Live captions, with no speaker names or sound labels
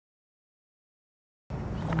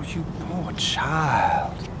you poor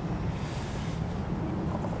child.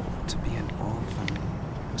 Oh, to be an orphan.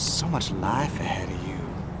 There's so much life ahead of you.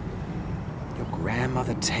 Your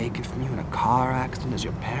grandmother taken from you in a car accident as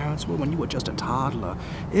your parents were when you were just a toddler.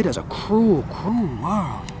 It is a cruel, cruel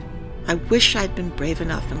world. I wish I'd been brave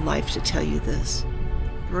enough in life to tell you this.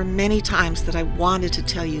 There were many times that I wanted to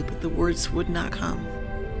tell you, but the words would not come.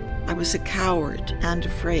 I was a coward and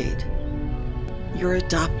afraid. You're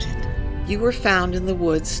adopted. You were found in the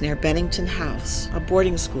woods near Bennington House, a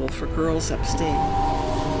boarding school for girls upstate.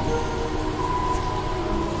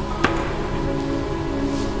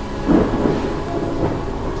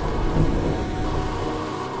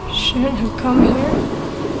 Shouldn't have come here.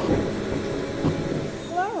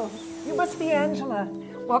 Hello, you must be Angela.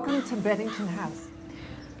 Welcome to Bennington House.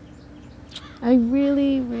 I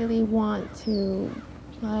really, really want to,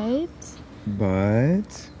 but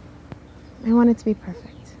But I want it to be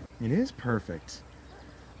perfect. it is perfect.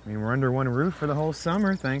 I mean, we're under one roof for the whole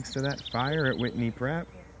summer thanks to that fire at Whitney Prep.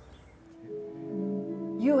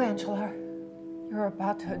 You, Angela, you're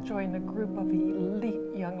about to join a group of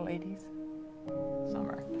elite young ladies.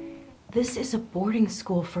 Summer. This is a boarding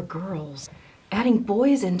school for girls. Adding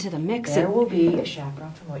boys into the mix. There will be a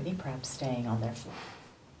chaperone from Whitney Prep staying on their floor.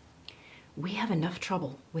 We have enough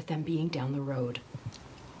trouble with them being down the road.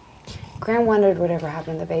 Gran wondered whatever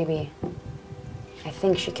happened to the baby. I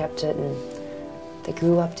think she kept it, and they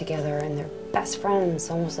grew up together, and they're best friends,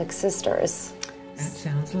 almost like sisters. That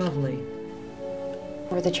sounds lovely.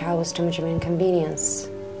 Or the child was too much of an inconvenience,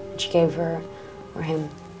 and she gave her, or him,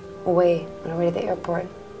 away on her way to the airport,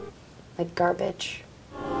 like garbage.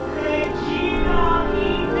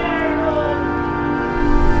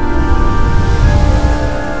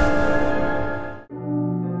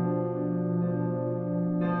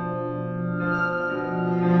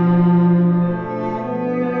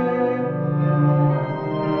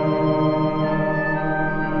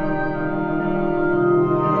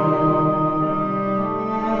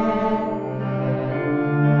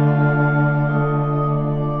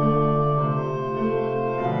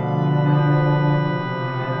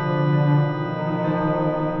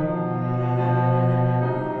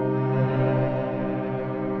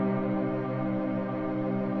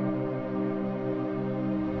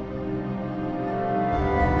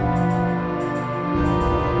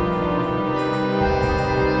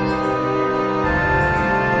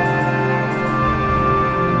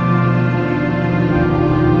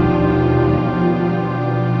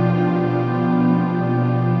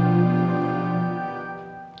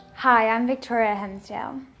 Hi, I'm Victoria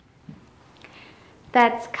Hemsdale.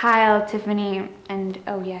 That's Kyle, Tiffany, and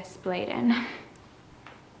oh yes, Bladen.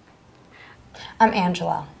 I'm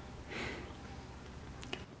Angela.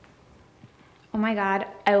 Oh my god,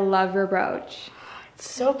 I love your brooch. It's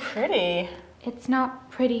so pretty. It's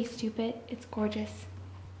not pretty, stupid. It's gorgeous.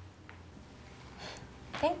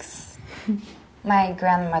 Thanks. My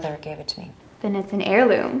grandmother gave it to me. Then it's an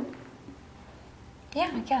heirloom.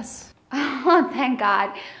 Yeah, I guess. Oh, thank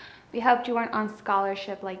God. We hoped you weren't on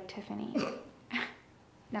scholarship like Tiffany.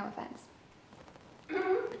 No offense.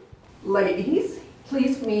 Ladies,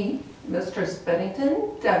 please meet Mistress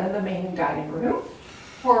Bennington down in the main dining room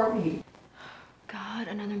for a meeting. God,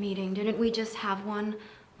 another meeting. Didn't we just have one?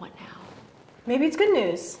 What now? Maybe it's good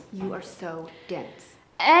news. You are so dense.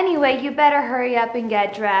 Anyway, you better hurry up and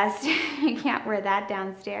get dressed. You can't wear that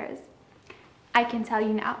downstairs. I can tell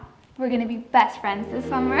you now, we're gonna be best friends this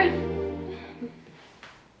summer.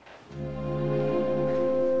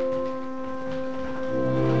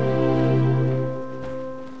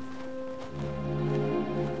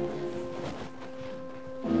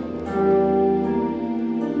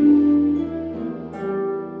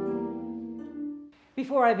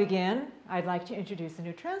 Before I begin, I'd like to introduce a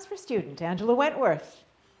new transfer student, Angela Wentworth.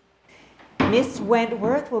 Miss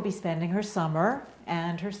Wentworth will be spending her summer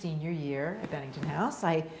and her senior year at Bennington House.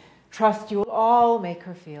 I trust you will all make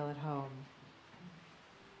her feel at home.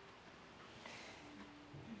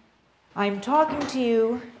 I'm talking to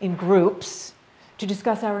you in groups to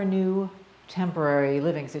discuss our new temporary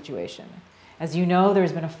living situation. As you know,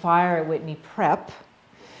 there's been a fire at Whitney Prep.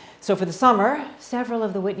 So for the summer, several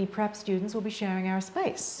of the Whitney Prep students will be sharing our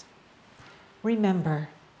space. Remember,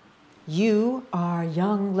 you are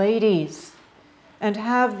young ladies and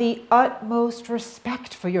have the utmost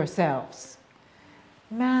respect for yourselves.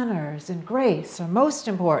 Manners and grace are most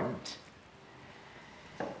important.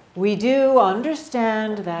 We do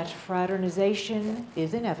understand that fraternization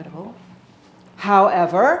is inevitable.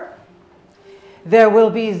 However, there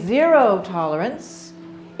will be zero tolerance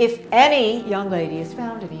if any young lady is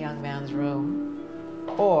found in a young man's room,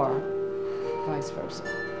 or vice versa.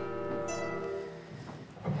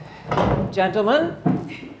 Gentlemen.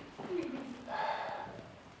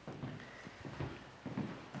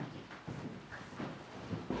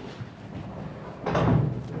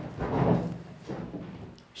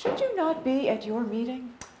 Should you not be at your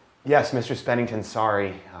meeting? Yes, Mr. Bennington,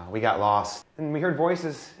 sorry. We got lost. And we heard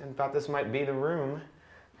voices and thought this might be the room.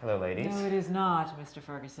 Hello, ladies. No, it is not, Mr.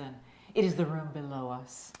 Ferguson. It is the room below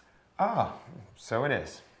us. Ah, so it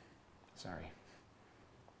is. Sorry.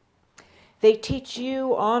 They teach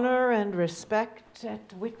you honor and respect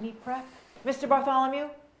at Whitney Prep, Mr. Bartholomew?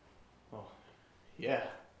 Oh, yeah.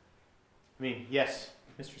 Yes,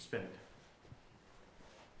 Mr. Bennington.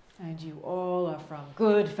 And you all are from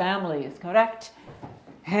good families, correct?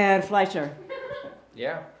 Herr Fleischer.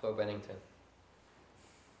 Yeah, Frau Bennington.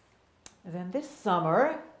 Then this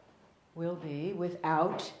summer will be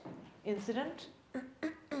without incident?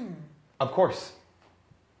 Of course.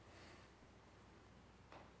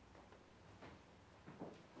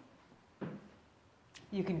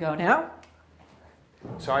 You can go now.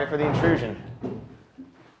 Sorry for the intrusion.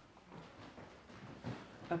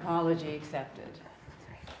 Apology accepted.